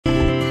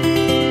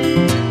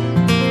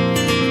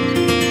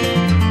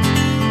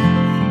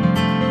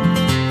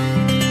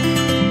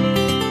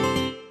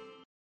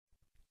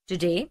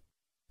Today,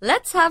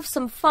 let's have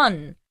some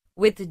fun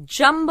with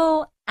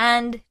Jumbo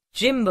and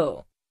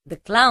Jimbo, the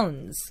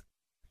clowns.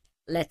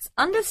 Let's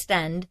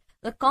understand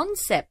the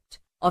concept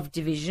of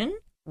division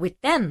with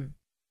them.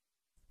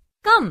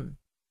 Come,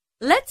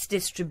 let's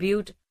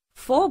distribute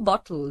 4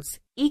 bottles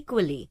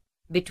equally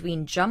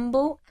between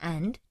Jumbo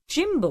and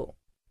Jimbo.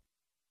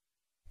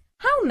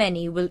 How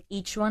many will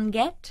each one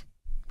get?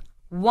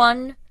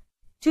 1,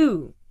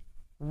 2.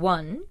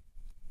 1,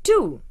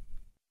 2.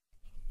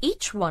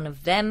 Each one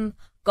of them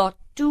got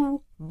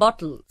 2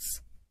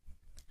 bottles.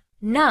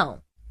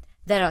 Now,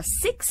 there are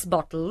 6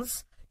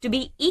 bottles to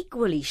be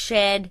equally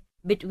shared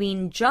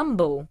between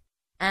Jumbo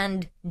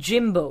and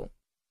Jimbo.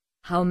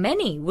 How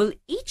many will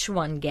each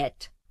one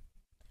get?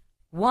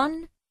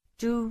 1,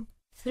 2,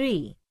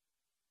 3.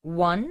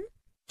 1,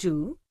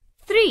 2,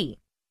 3.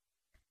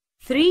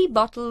 3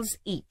 bottles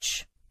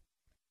each.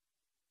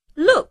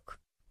 Look,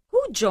 who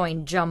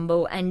joined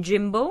Jumbo and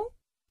Jimbo?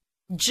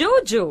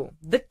 Jojo,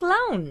 the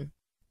clown.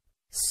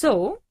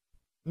 So,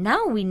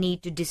 now we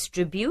need to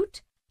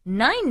distribute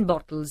 9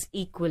 bottles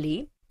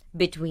equally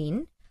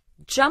between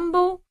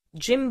Jumbo,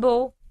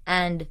 Jimbo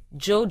and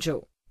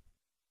Jojo.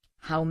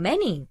 How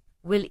many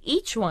will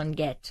each one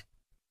get?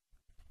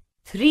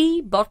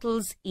 3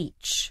 bottles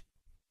each.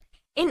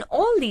 In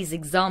all these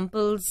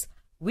examples,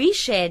 we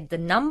shared the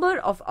number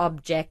of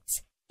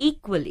objects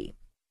equally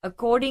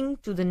according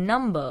to the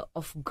number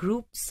of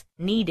groups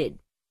needed.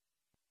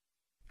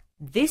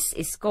 This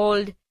is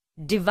called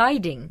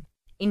dividing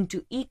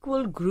into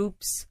equal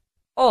groups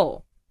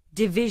or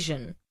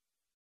division.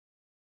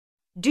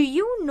 Do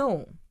you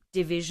know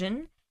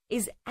division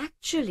is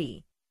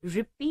actually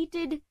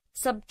repeated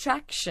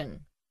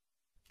subtraction?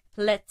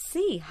 Let's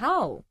see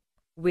how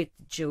with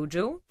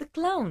Jojo the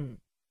clown.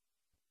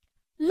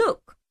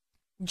 Look,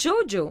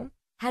 Jojo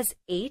has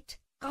 8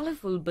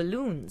 colorful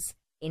balloons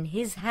in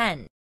his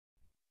hand.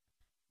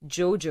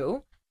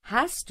 Jojo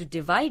has to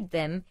divide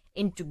them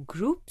into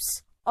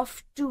groups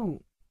of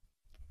 2.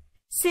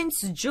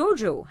 Since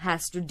Jojo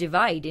has to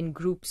divide in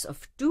groups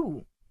of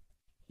 2,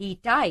 he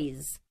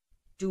ties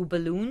 2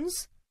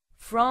 balloons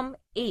from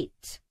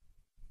 8.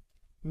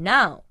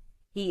 Now,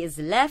 he is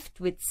left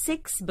with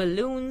 6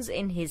 balloons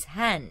in his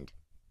hand.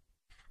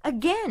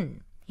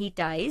 Again, he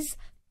ties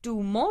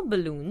 2 more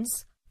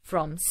balloons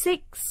from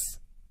 6.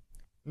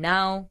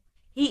 Now,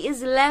 he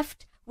is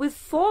left with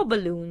 4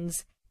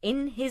 balloons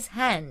in his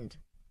hand.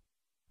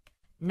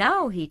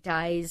 Now he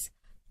ties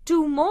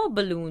 2 more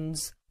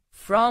balloons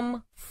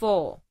from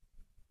 4.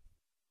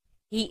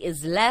 He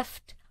is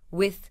left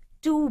with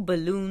 2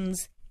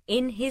 balloons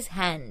in his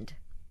hand.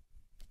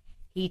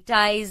 He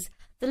ties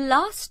the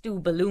last 2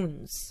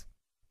 balloons.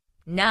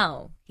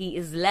 Now he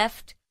is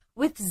left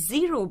with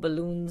 0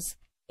 balloons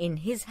in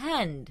his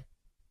hand.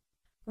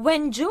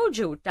 When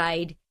Jojo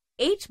tied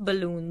 8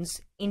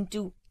 balloons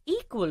into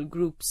equal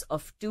groups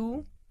of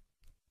 2,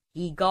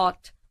 he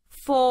got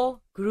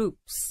 4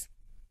 groups.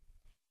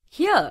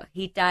 Here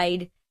he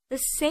tied the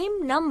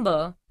same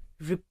number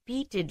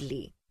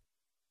repeatedly.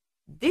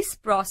 This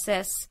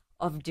process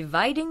of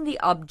dividing the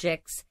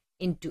objects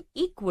into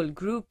equal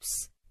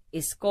groups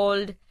is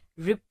called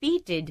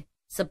repeated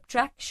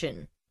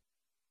subtraction.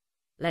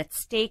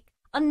 Let's take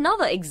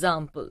another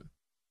example.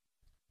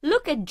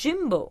 Look at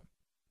Jimbo.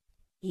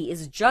 He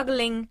is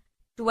juggling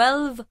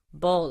 12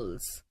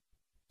 balls.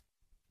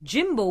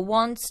 Jimbo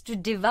wants to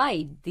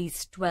divide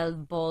these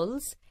 12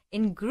 balls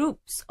in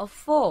groups of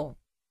 4.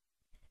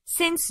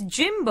 Since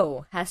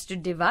Jimbo has to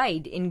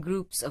divide in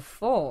groups of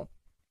 4,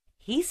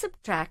 he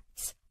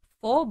subtracts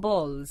 4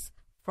 balls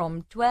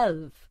from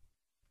 12.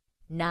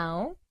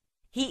 Now,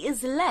 he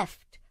is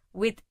left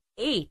with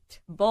 8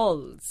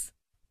 balls.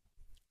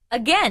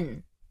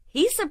 Again,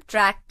 he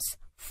subtracts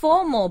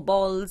 4 more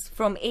balls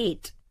from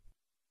 8.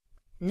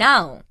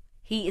 Now,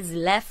 he is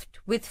left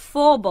with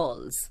 4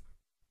 balls.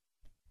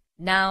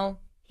 Now,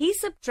 he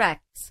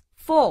subtracts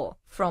 4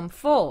 from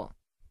 4.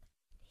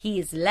 He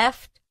is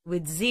left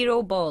with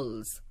 0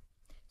 balls.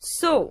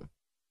 So,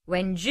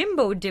 when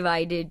Jimbo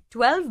divided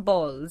 12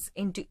 balls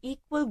into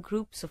equal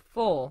groups of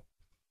 4,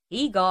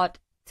 he got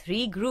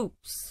 3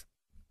 groups.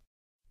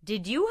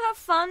 Did you have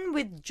fun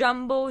with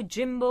Jumbo,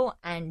 Jimbo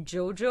and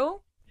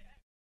Jojo?